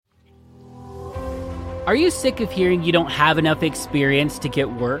Are you sick of hearing you don't have enough experience to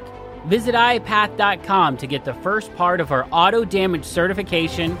get work? Visit iapath.com to get the first part of our auto damage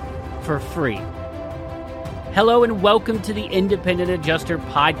certification for free. Hello and welcome to the Independent Adjuster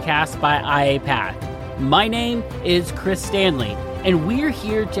podcast by iapath. My name is Chris Stanley, and we're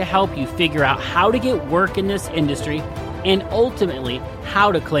here to help you figure out how to get work in this industry and ultimately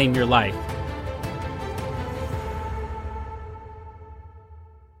how to claim your life.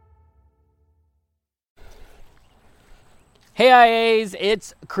 Hey IAs,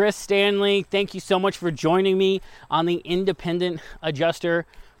 it's Chris Stanley. Thank you so much for joining me on the Independent Adjuster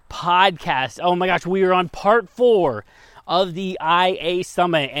podcast. Oh my gosh, we are on part 4 of the IA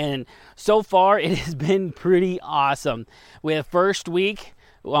Summit, and so far it has been pretty awesome. With first week,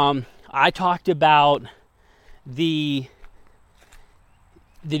 I talked about the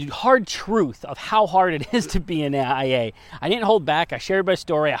hard truth of how hard it is to be an IA. I didn't hold back. I shared my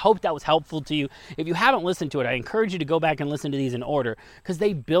story. I hope that was helpful to you. If you haven't listened to it, I encourage you to go back and listen to these in order because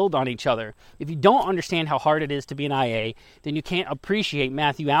they build on each other. If you don't understand how hard it is to be an IA, then you can't appreciate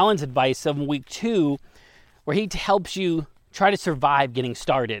Matthew Allen's advice of week 2, where he helps you try to survive getting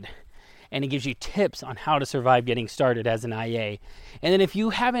started. And he gives you tips on how to survive getting started as an IA. And then if you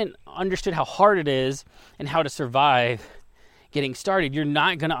haven't understood how hard it is and how to survive getting started, you're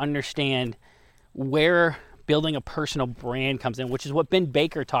not going to understand where building a personal brand comes in, which is what Ben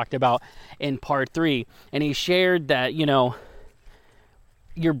Baker talked about in part 3. And he shared that, your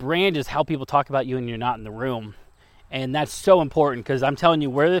brand is how people talk about you when you're not in the room. And that's so important because I'm telling you,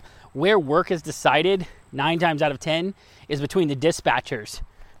 where work is decided 9 times out of 10 is between the dispatchers.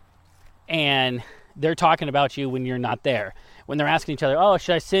 And they're talking about you when you're not there. When they're asking each other, oh,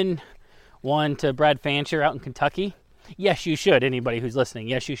 should I send one to Brad Fancher out in Kentucky? Yes, you should. Anybody who's listening,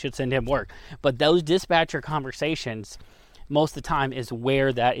 yes, you should send him work. But those dispatcher conversations, most of the time, is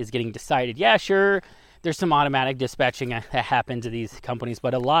where that is getting decided. Yeah, sure, there's some automatic dispatching that happens at these companies,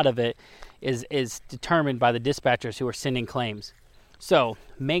 but a lot of it is determined by the dispatchers who are sending claims. So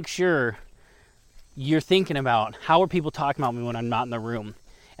make sure you're thinking about how are people talking about me when I'm not in the room.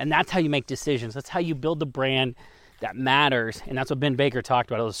 And that's how you make decisions. That's how you build the brand that matters. And that's what Ben Baker talked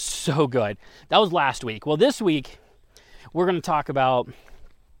about. It was so good. That was last week. Well, this week, we're going to talk about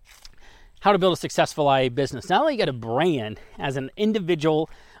how to build a successful IA business. Now that you got a brand as an individual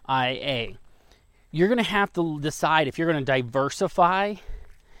IA, you're going to have to decide if you're going to diversify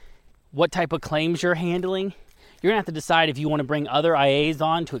what type of claims you're handling. You're going to have to decide if you want to bring other IAs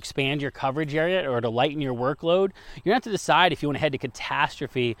on to expand your coverage area or to lighten your workload. You're going to have to decide if you want to head to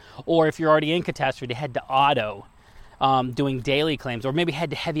catastrophe, or if you're already in catastrophe, to head to auto, doing daily claims, or maybe head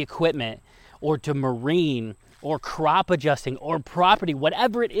to heavy equipment, or to marine, or crop adjusting, or property,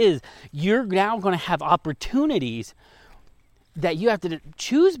 whatever it is. You're now going to have opportunities that you have to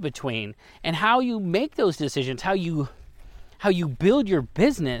choose between, and how you make those decisions, how you build your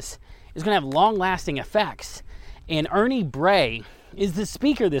business is going to have long-lasting effects. And Ernie Bray is the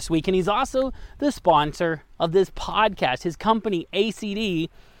speaker this week, and he's also the sponsor of this podcast. His company, ACD,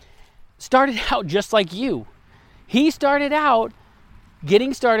 started out just like you. He started out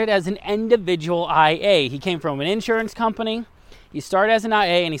getting started as an individual IA. He came from an insurance company. He started as an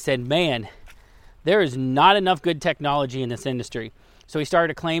IA, and he said, man, there is not enough good technology in this industry. So he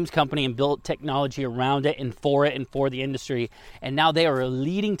started a claims company and built technology around it and for the industry. And now they are a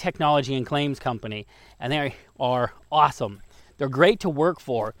leading technology and claims company, and they are awesome. They're great to work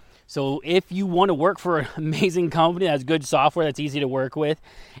for. So if you want to work for an amazing company that has good software that's easy to work with,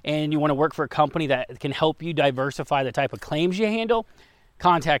 and you want to work for a company that can help you diversify the type of claims you handle,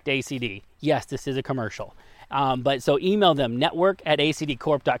 contact ACD. Yes, this is a commercial. But so email them,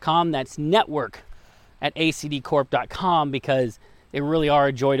 network@acdcorp.com. That's network@acdcorp.com, because they really are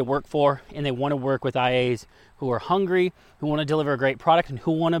a joy to work for, and they want to work with IAs who are hungry, who want to deliver a great product, and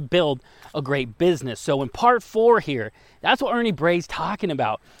who want to build a great business. So in part 4 here, that's what Ernie Bray's talking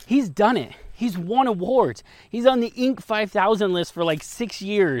about. He's done it. He's won awards. He's on the Inc. 5000 list for like 6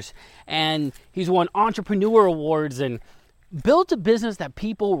 years, and he's won entrepreneur awards and built a business that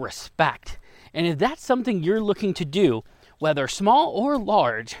people respect. And if that's something you're looking to do, whether small or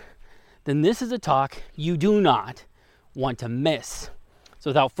large, then this is a talk you do not want to miss. So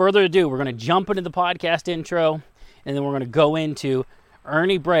without further ado, we're going to jump into the podcast intro, and then we're going to go into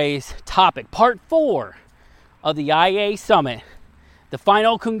Ernie Bray's topic, part 4 of the IA Summit, the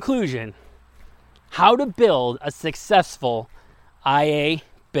final conclusion, how to build a successful IA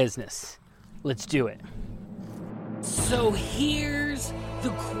business. Let's do it. So here's the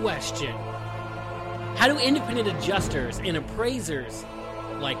question. How do independent adjusters and appraisers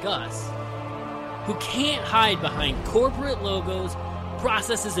like us, who can't hide behind corporate logos,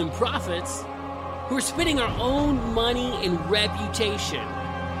 processes, and profits, who are spending our own money and reputation.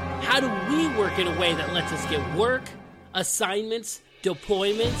 How do we work in a way that lets us get work, assignments,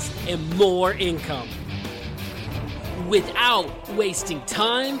 deployments, and more income without wasting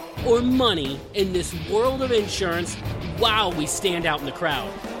time or money in this world of insurance while we stand out in the crowd?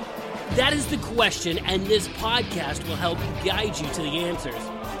 That is the question, and this podcast will help guide you to the answers.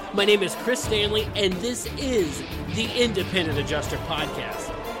 My name is Chris Stanley, and this is the Independent Adjuster Podcast.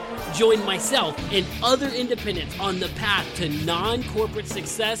 Join myself and other independents on the path to non-corporate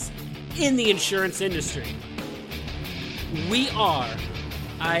success in the insurance industry. We are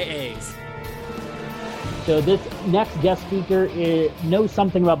IAs. So this next guest speaker knows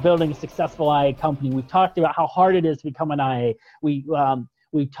something about building a successful IA company. We've talked about how hard it is to become an IA.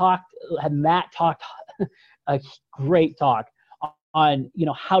 Matt talked a great talk on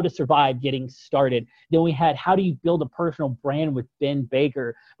how to survive getting started. Then we had how do you build a personal brand with Ben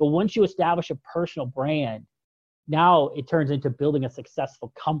Baker. But once you establish a personal brand, now it turns into building a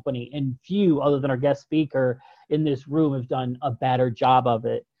successful company. And few other than our guest speaker in this room have done a better job of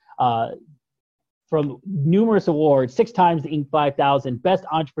it. From numerous awards, 6 times the Inc. 5000, best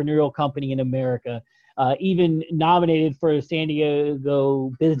entrepreneurial company in America, even nominated for San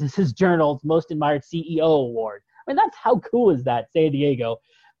Diego Business Journal's Most Admired CEO Award. I mean, that's how cool is that, San Diego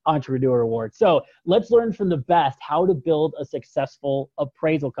Entrepreneur Award. So let's learn from the best how to build a successful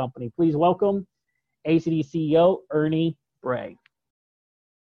appraisal company. Please welcome ACD CEO Ernie Bray.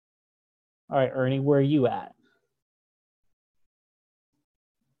 All right, Ernie, where are you at?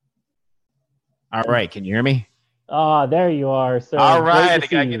 All right, can you hear me? Oh, there you are. So all right,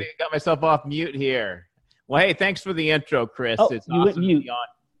 I got myself off mute here. Well, hey, thanks for the intro, Chris. Oh, it's you awesome went mute. to be on.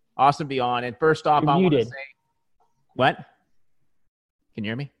 Awesome to be on. And first off, You're I want to muted. say, what? Can you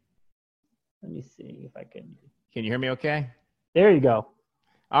hear me? Let me see if I can. Can you hear me okay? There you go.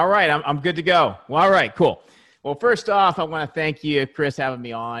 All right, I'm good to go. Well, all right, cool. Well, first off, I want to thank you, Chris, having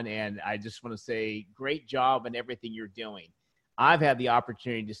me on. And I just want to say great job in everything you're doing. I've had the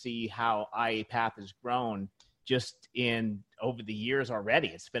opportunity to see how IA Path has grown just over the years already.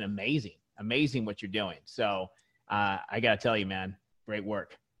 It's been amazing what you're doing. So I got to tell you, man, great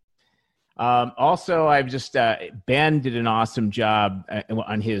work. Also, I've just, Ben did an awesome job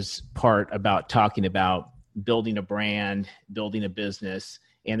on his part about talking about building a brand, building a business.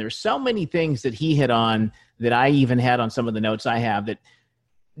 And there's so many things that he hit on that I even had on some of the notes I have that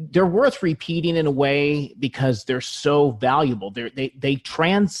they're worth repeating in a way because they're so valuable. They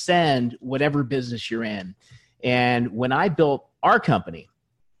transcend whatever business you're in. And when I built our company,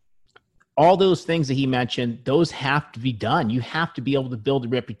 all those things that he mentioned, those have to be done. You have to be able to build a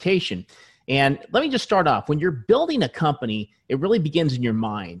reputation. And let me just start off. When you're building a company, it really begins in your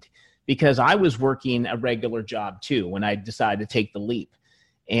mind, because I was working a regular job too when I decided to take the leap.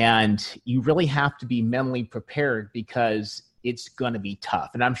 And you really have to be mentally prepared because it's going to be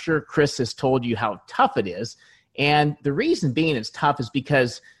tough. And I'm sure Chris has told you how tough it is. And the reason being it's tough is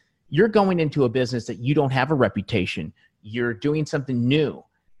because you're going into a business that you don't have a reputation. You're doing something new.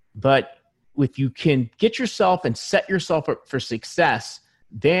 But if you can get yourself and set yourself up for success,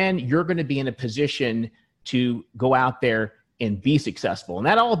 then you're going to be in a position to go out there and be successful. And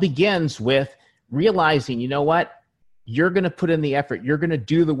that all begins with realizing, you know what? You're going to put in the effort. You're going to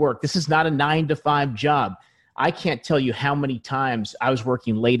do the work. This is not a 9-to-5 job. I can't tell you how many times I was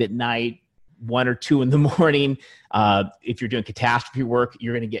working late at night, 1 or 2 in the morning. If you're doing catastrophe work,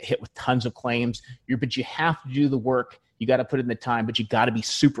 you're going to get hit with tons of claims. But you have to do the work. You got to put in the time, but you got to be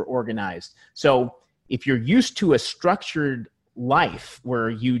super organized. So if you're used to a structured life where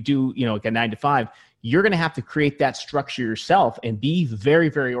you do, like a 9-to-5, you're going to have to create that structure yourself and be very,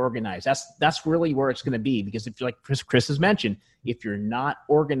 very organized. That's really where it's going to be, because if you're like Chris has mentioned, if you're not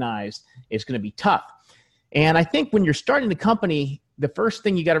organized, it's going to be tough. And I think when you're starting a company, the first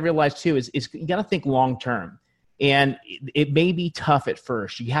thing you got to realize too is you got to think long-term. And it may be tough at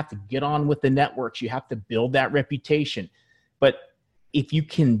first. You have to get on with the networks. You have to build that reputation. But if you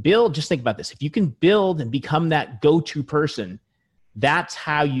can build, just think about this. If you can build and become that go-to person, that's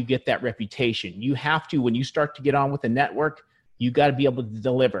how you get that reputation. You have to, when you start to get on with the network, you got to be able to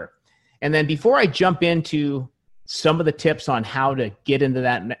deliver. And then before I jump into some of the tips on how to get into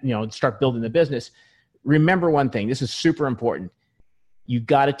that, start building the business, remember one thing. This is super important. You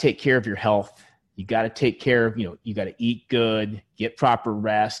got to take care of your health. You got to take care of, you got to eat good, get proper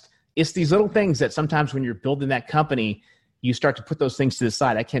rest. It's these little things that sometimes when you're building that company, you start to put those things to the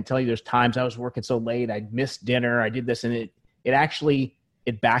side. I can't tell you, there's times I was working so late, I missed dinner, I did this, and it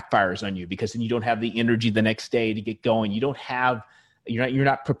backfires on you, because then you don't have the energy the next day to get going. You're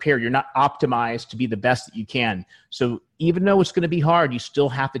not prepared. You're not optimized to be the best that you can. So even though it's going to be hard, you still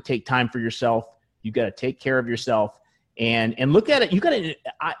have to take time for yourself. You got to take care of yourself and look at it. You got to,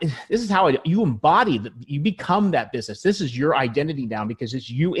 this is how you embody, you become that business. This is your identity now because it's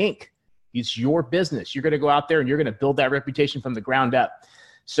you Inc. It's your business. You're going to go out there and you're going to build that reputation from the ground up.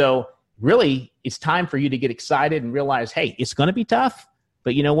 So really, it's time for you to get excited and realize, hey, it's going to be tough,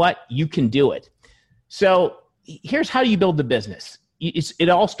 but you know what? You can do it. So here's how you build the business. It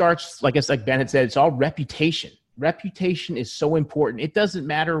all starts, like Ben had said, it's all reputation. Reputation is so important. It doesn't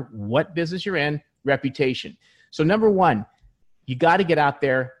matter what business you're in, reputation. So number one, you got to get out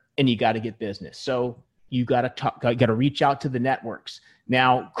there and you got to get business. So you got to reach out to the networks.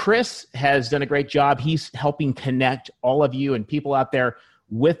 Now, Chris has done a great job. He's helping connect all of you and people out there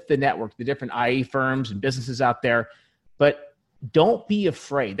with the network, the different IA firms and businesses out there. But don't be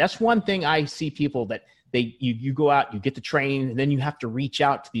afraid. That's one thing I see people that you go out, you get the training, and then you have to reach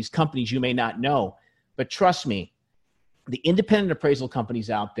out to these companies you may not know. But trust me, the independent appraisal companies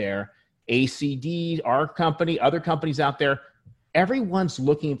out there, ACD, our company, other companies out there, everyone's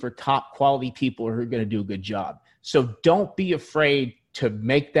looking for top quality people who are going to do a good job. So don't be afraid to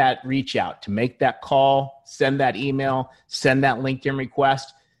make that reach out, to make that call, send that email, send that LinkedIn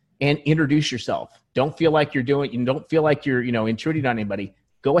request, and introduce yourself. Don't feel like you're intruding on anybody.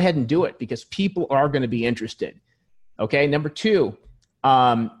 Go ahead and do it because people are going to be interested. Okay. Number two,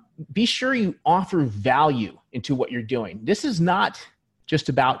 be sure you offer value into what you're doing. This is not just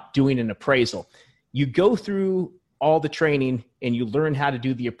about doing an appraisal. You go through all the training and you learn how to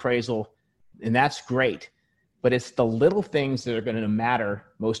do the appraisal, and that's great. But it's the little things that are going to matter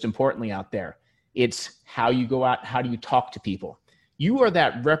most importantly out there. It's how you go out, how do you talk to people? You are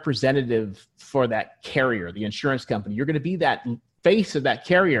that representative for that carrier, the insurance company. You're going to be that face of that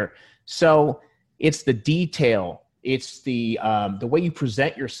carrier. So it's the detail. It's the way you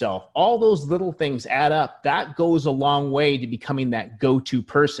present yourself. All those little things add up. That goes a long way to becoming that go-to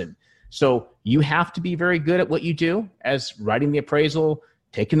person. So you have to be very good at what you do as writing the appraisal,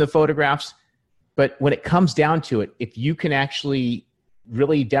 taking the photographs. But when it comes down to it, if you can actually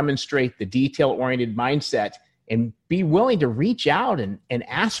really demonstrate the detail-oriented mindset and be willing to reach out and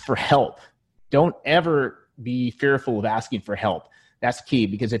ask for help, don't ever be fearful of asking for help. That's key,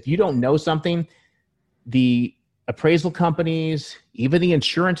 because if you don't know something, the appraisal companies, even the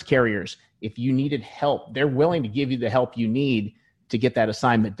insurance carriers, if you needed help, they're willing to give you the help you need to get that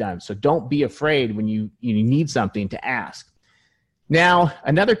assignment done. So don't be afraid when you need something to ask. Now,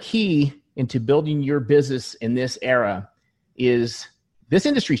 another key into building your business in this era is this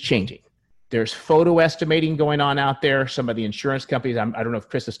industry's changing. There's photo estimating going on out there. Some of the insurance companies, I don't know if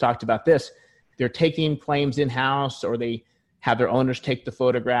Chris has talked about this, they're taking claims in-house, or they have their owners take the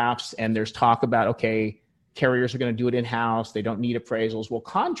photographs, and there's talk about, okay, carriers are going to do it in-house. They don't need appraisals. Well,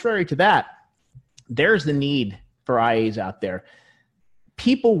 contrary to that, there's the need for IAs out there.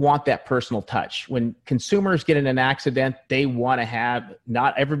 People want that personal touch. When consumers get in an accident, they want to have,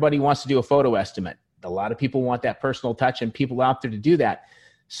 not everybody wants to do a photo estimate. A lot of people want that personal touch, and people out there to do that.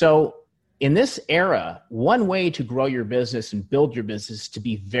 So in this era, one way to grow your business and build your business is to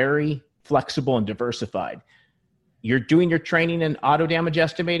be very flexible and diversified. You're doing your training in auto damage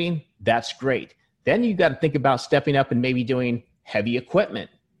estimating, that's great. Then you got to think about stepping up and maybe doing heavy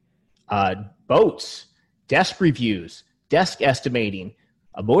equipment, boats, desk reviews, desk estimating,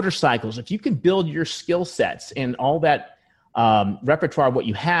 motorcycles. If you can build your skill sets and all that repertoire of what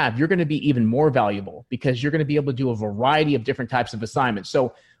you have, you're going to be even more valuable because you're going to be able to do a variety of different types of assignments.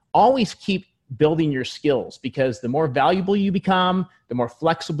 So always keep building your skills, because the more valuable you become, the more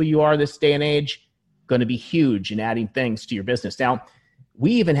flexible you are this day and age, going to be huge in adding things to your business. Now,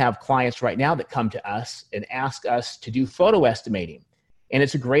 we even have clients right now that come to us and ask us to do photo estimating. And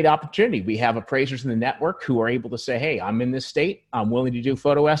it's a great opportunity. We have appraisers in the network who are able to say, hey, I'm in this state. I'm willing to do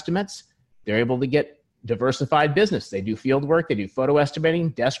photo estimates. They're able to get diversified business. They do field work. They do photo estimating,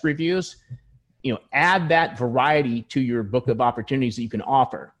 desk reviews. Add that variety to your book of opportunities that you can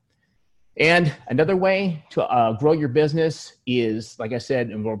offer. And another way to grow your business is, like I said,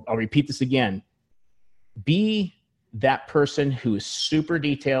 and I'll repeat this again, be that person who is super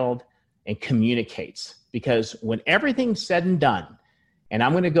detailed and communicates. Because when everything's said and done, and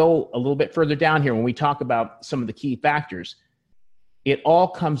I'm going to go a little bit further down here when we talk about some of the key factors, it all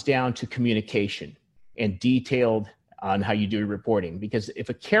comes down to communication and detailed on how you do your reporting. Because if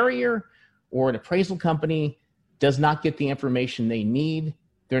a carrier or an appraisal company does not get the information they need,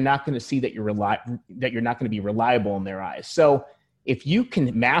 they're not going to see that you're not going to be reliable in their eyes. So if you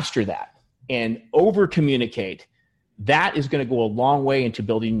can master that and over communicate, that is going to go a long way into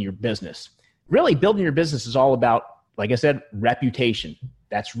building your business. Really, building your business is all about, like I said, reputation.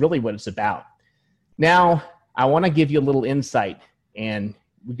 That's really what it's about. Now, I want to give you a little insight, and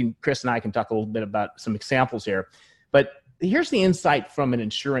Chris and I can talk a little bit about some examples here. But here's the insight from an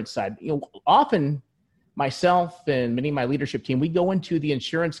insurance side. Often myself and many of my leadership team, we go into the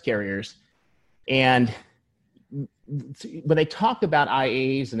insurance carriers, and when they talk about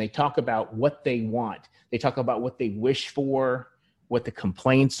IAs and they talk about what they want, they talk about what they wish for, what the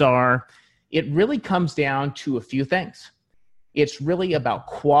complaints are, it really comes down to a few things. It's really about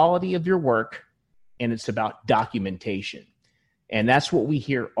quality of your work, and it's about documentation. And that's what we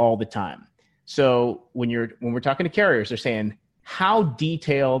hear all the time. So when we're talking to carriers, they're saying, how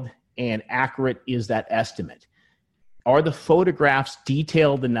detailed and accurate is that estimate? Are the photographs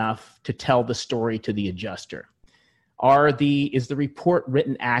detailed enough to tell the story to the adjuster? Is the report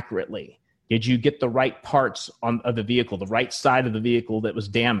written accurately? Did you get the right parts of the vehicle, the right side of the vehicle that was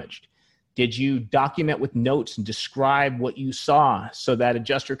damaged? Did you document with notes and describe what you saw so that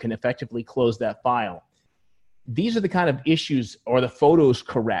adjuster can effectively close that file? These are the kind of issues. Are the photos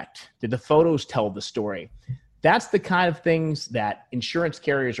correct? Did the photos tell the story? That's the kind of things that insurance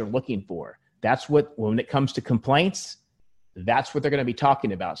carriers are looking for. That's what, when it comes to complaints, that's what they're going to be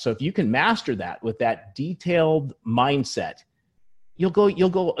talking about. So if you can master that with that detailed mindset, you'll go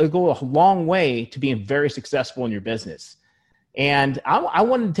a long way to being very successful in your business. And I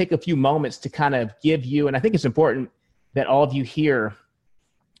wanted to take a few moments to kind of give you, and I think it's important that all of you hear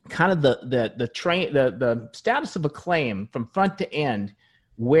kind of the status of a claim from front to end,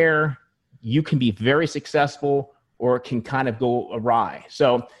 where you can be very successful or it can kind of go awry.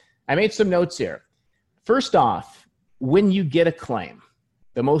 So I made some notes here. First off, when you get a claim,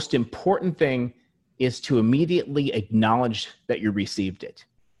 the most important thing is to immediately acknowledge that you received it.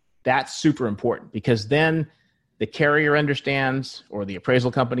 That's super important, because then the carrier understands, or the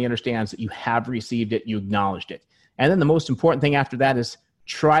appraisal company understands, that you have received it, you acknowledged it. And then the most important thing after that is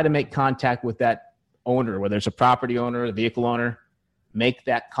try to make contact with that owner, whether it's a property owner, a vehicle owner. Make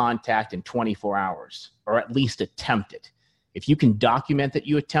that contact in 24 hours, or at least attempt it. If you can document that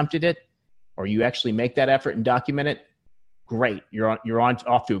you attempted it, or you actually make that effort and document it, great. You're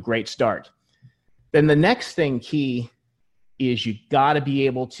off to a great start. Then the next thing key is you got to be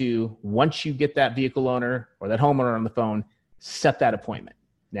able to, once you get that vehicle owner or that homeowner on the phone, set that appointment.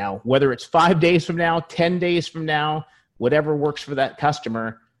 Now, whether it's 5 days from now, 10 days from now, whatever works for that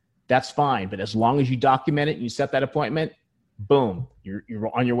customer, that's fine. But as long as you document it and you set that appointment, boom, you're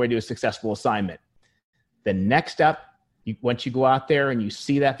on your way to a successful assignment. The next step, once you go out there and you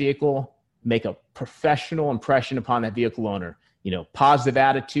see that vehicle, make a professional impression upon that vehicle owner. Positive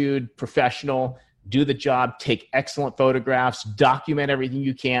attitude, professional, do the job, take excellent photographs, document everything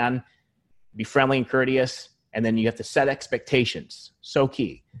you can, be friendly and courteous, and then you have to set expectations. So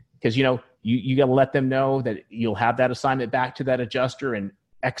key, because you got to let them know that you'll have that assignment back to that adjuster in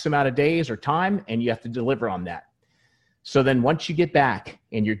X amount of days or time, and you have to deliver on that. So then once you get back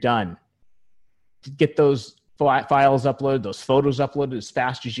and you're done, get those files uploaded, those photos uploaded as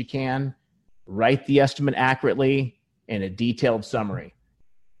fast as you can, write the estimate accurately and a detailed summary.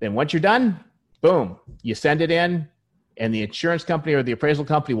 Then once you're done, boom, you send it in, and the insurance company or the appraisal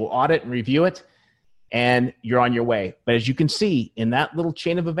company will audit and review it, and you're on your way. But as you can see in that little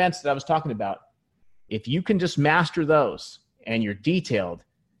chain of events that I was talking about, if you can just master those and you're detailed,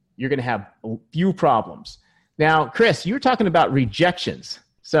 you're going to have a few problems. Now, Chris, you were talking about rejections.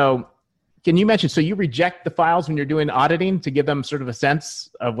 So can you mention, so you reject the files when you're doing auditing to give them sort of a sense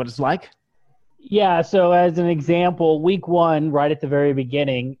of what it's like? Yeah, so as an example, week one, right at the very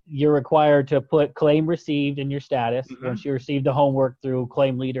beginning, you're required to put claim received in your status once you receive the homework through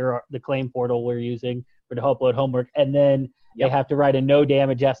Claim Leader, or the claim portal we're using for to upload homework, and then they have to write a no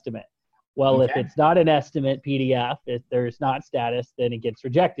damage estimate. Well, if it's not an estimate PDF, if there's not status, then it gets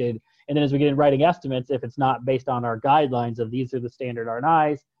rejected. And then as we get in writing estimates, if it's not based on our guidelines of these are the standard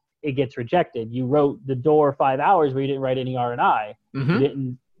R&Is, it gets rejected. You wrote the door 5 hours, but you didn't write any R&I.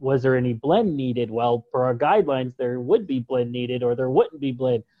 Was there any blend needed? Well, per our guidelines, there would be blend needed, or there wouldn't be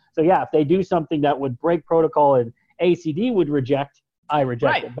blend. So yeah, if they do something that would break protocol and ACD would reject, I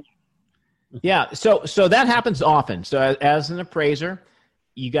reject it. Yeah, so that happens often. So as an appraiser,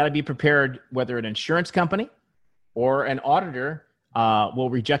 you got to be prepared, whether an insurance company or an auditor will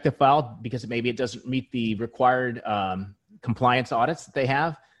reject a file because maybe it doesn't meet the required compliance audits that they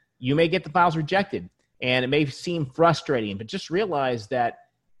have. You may get the files rejected, and it may seem frustrating, but just realize that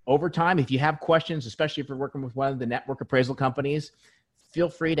over time, if you have questions, especially if you're working with one of the network appraisal companies, feel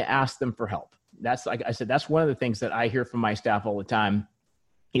free to ask them for help. That's, like I said, that's one of the things that I hear from my staff all the time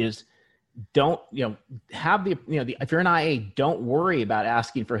is don't, have if you're an IA, don't worry about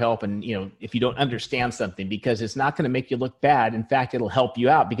asking for help. And, if you don't understand something, because it's not going to make you look bad. In fact, it'll help you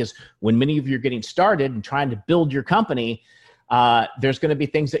out, because when many of you are getting started and trying to build your company, there's going to be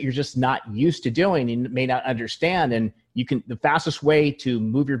things that you're just not used to doing and may not understand. And the fastest way to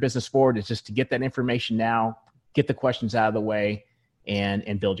move your business forward is just to get that information now, get the questions out of the way,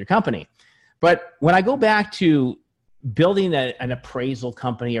 and build your company. But when I go back to building an appraisal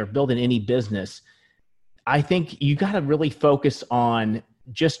company or building any business, I think you got to really focus on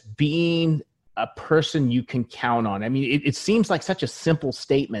just being a person you can count on. I mean, it seems like such a simple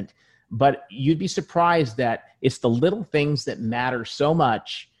statement, but you'd be surprised that it's the little things that matter so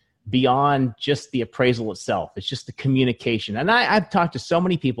much beyond just the appraisal itself. It's just the communication. And I've talked to so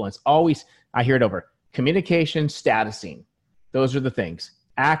many people, and it's always, I hear it over, communication, statusing. Those are the things.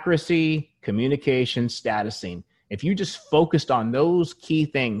 Accuracy, communication, statusing. If you just focused on those key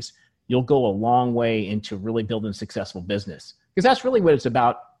things, you'll go a long way into really building a successful business. Because that's really what it's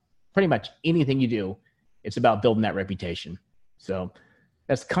about. Pretty much anything you do, it's about building that reputation. So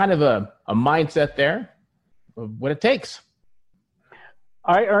that's kind of a mindset there of what it takes.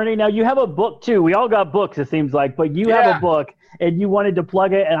 All right, Ernie, now you have a book too. We all got books, it seems like, but you have a book and you wanted to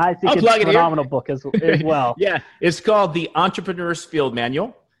plug it, and I think it's a phenomenal book as well. Yeah, it's called The Entrepreneur's Field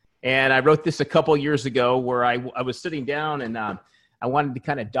Manual. And I wrote this a couple years ago where I was sitting down and I wanted to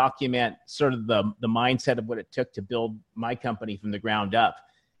kind of document sort of the mindset of what it took to build my company from the ground up.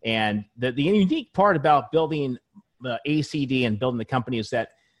 And the unique part about building the ACD and building the company is that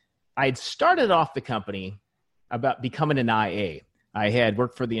I'd started off the company about becoming an IA. I had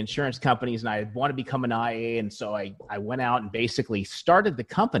worked for the insurance companies and I wanted to become an IA. And so I went out and basically started the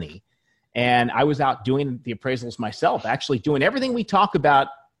company, and I was out doing the appraisals myself, actually doing everything we talk about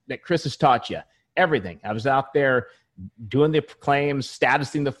that Chris has taught you, everything. I was out there doing the claims,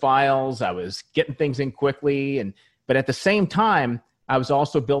 statusing the files. I was getting things in quickly. But at the same time, I was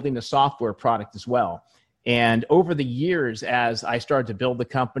also building a software product as well. And over the years, as I started to build the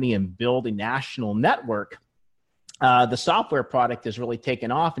company and build a national network, the software product has really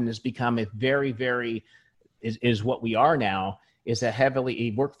taken off and has become a is what we are now, is a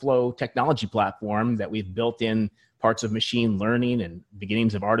heavily workflow technology platform that we've built in parts of machine learning and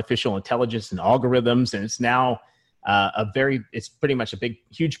beginnings of artificial intelligence and algorithms. And it's now it's pretty much a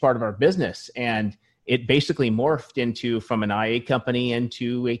huge part of our business. And it basically morphed from an IA company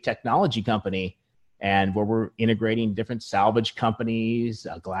into a technology company, and where we're integrating different salvage companies,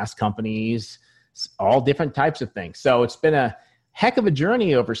 glass companies, all different types of things. So it's been a heck of a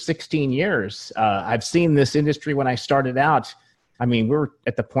journey over 16 years. I've seen this industry when I started out. I mean, we're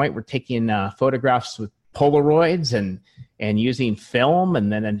at the point we're taking photographs with Polaroids and using film,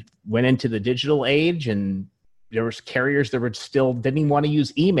 and then went into the digital age, and there was carriers that didn't even want to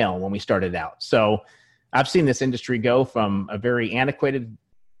use email when we started out. So I've seen this industry go from a very antiquated,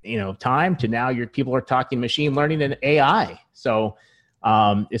 time to now people are talking machine learning and AI. So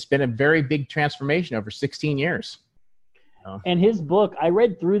it's been a very big transformation over 16 years. And his book, I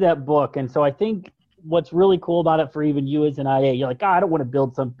read through that book. And so I think what's really cool about it for even you as an IA, you're like, I don't want to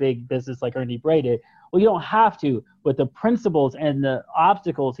build some big business like Ernie Bray did. Well, you don't have to, but the principles and the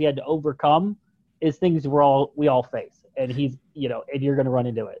obstacles he had to overcome is things we all face. And he's, and you're going to run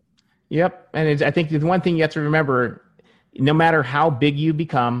into it. Yep. And I think the one thing you have to remember, no matter how big you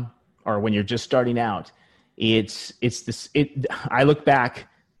become or when you're just starting out, I look back,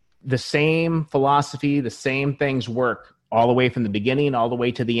 the same philosophy, the same things work all the way from the beginning, all the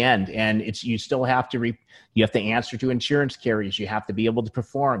way to the end. And you still have to, you have to answer to insurance carriers. You have to be able to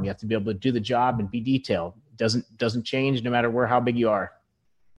perform. You have to be able to do the job and be detailed. It doesn't change no matter how big you are.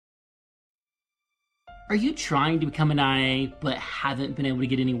 Are you trying to become an IA but haven't been able to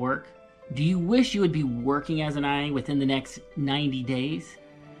get any work? Do you wish you would be working as an IA within the next 90 days?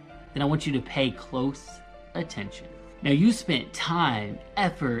 Then I want you to pay close attention. Now, you spent time,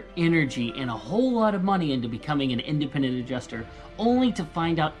 effort, energy, and a whole lot of money into becoming an independent adjuster, only to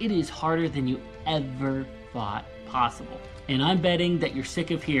find out it is harder than you ever thought possible. And I'm betting that you're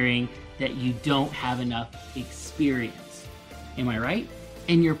sick of hearing that you don't have enough experience. Am I right?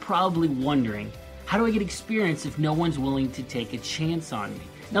 And you're probably wondering, how do I get experience if no one's willing to take a chance on me?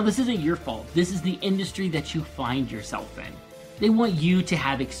 Now, this isn't your fault. This is the industry that you find yourself in. They want you to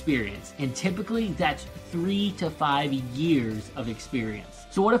have experience, and typically that's 3 to 5 years of experience.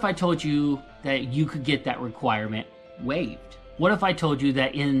 So what if I told you that you could get that requirement waived? What if I told you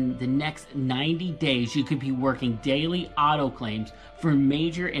that in the next 90 days you could be working daily auto claims for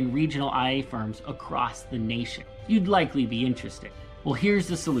major and regional IA firms across the nation? You'd likely be interested. Well, here's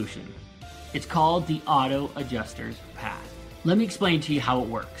the solution. It's called the Auto Adjuster's Path. Let me explain to you how it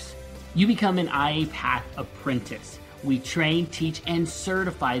works. You become an IA Path apprentice. We train, teach, and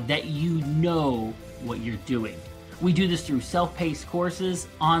certify that you know what you're doing. We do this through self-paced courses,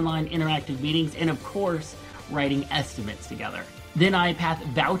 online interactive meetings, and of course, writing estimates together. Then iPath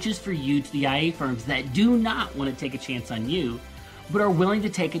vouches for you to the IA firms that do not want to take a chance on you, but are willing to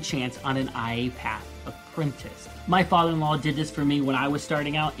take a chance on an iPath apprentice. My father-in-law did this for me when I was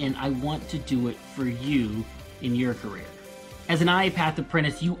starting out, and I want to do it for you in your career. As an iPath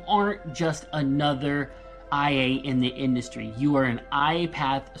apprentice, you aren't just another IA in the industry. You are an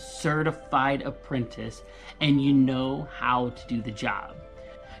iPath certified apprentice, and you know how to do the job.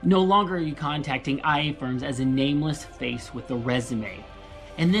 No longer are you contacting IA firms as a nameless face with a resume.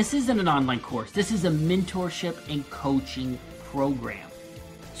 And this isn't an online course. This is a mentorship and coaching program.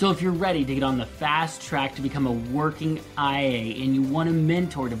 So if you're ready to get on the fast track to become a working IA and you want a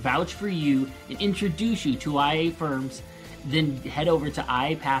mentor to vouch for you and introduce you to IA firms, then head over to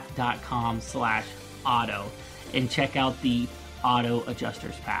iPath.com/auto and check out the Auto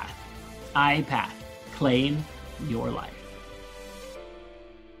Adjusters Path. iPath, claim your life.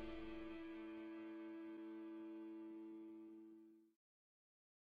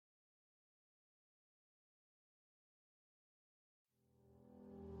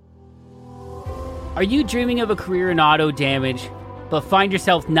 Are you dreaming of a career in auto damage, but find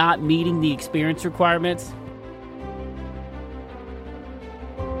yourself not meeting the experience requirements?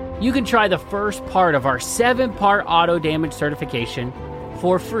 You can try the first part of our 7-part auto damage certification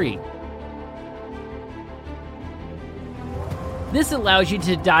for free. This allows you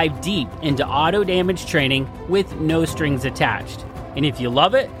to dive deep into auto damage training with no strings attached. And if you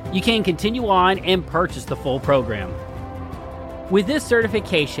love it, you can continue on and purchase the full program. With this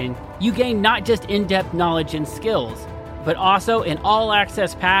certification, you gain not just in-depth knowledge and skills, but also an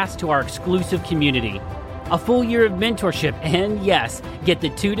all-access pass to our exclusive community, a full year of mentorship, and yes, get the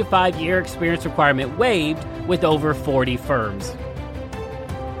 2 to 5 year experience requirement waived with over 40 firms.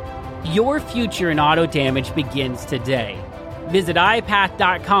 Your future in auto damage begins today. Visit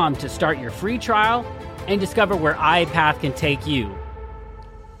iPath.com to start your free trial and discover where iPath can take you.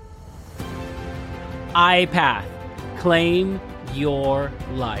 iPath, claim your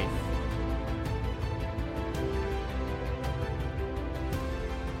life.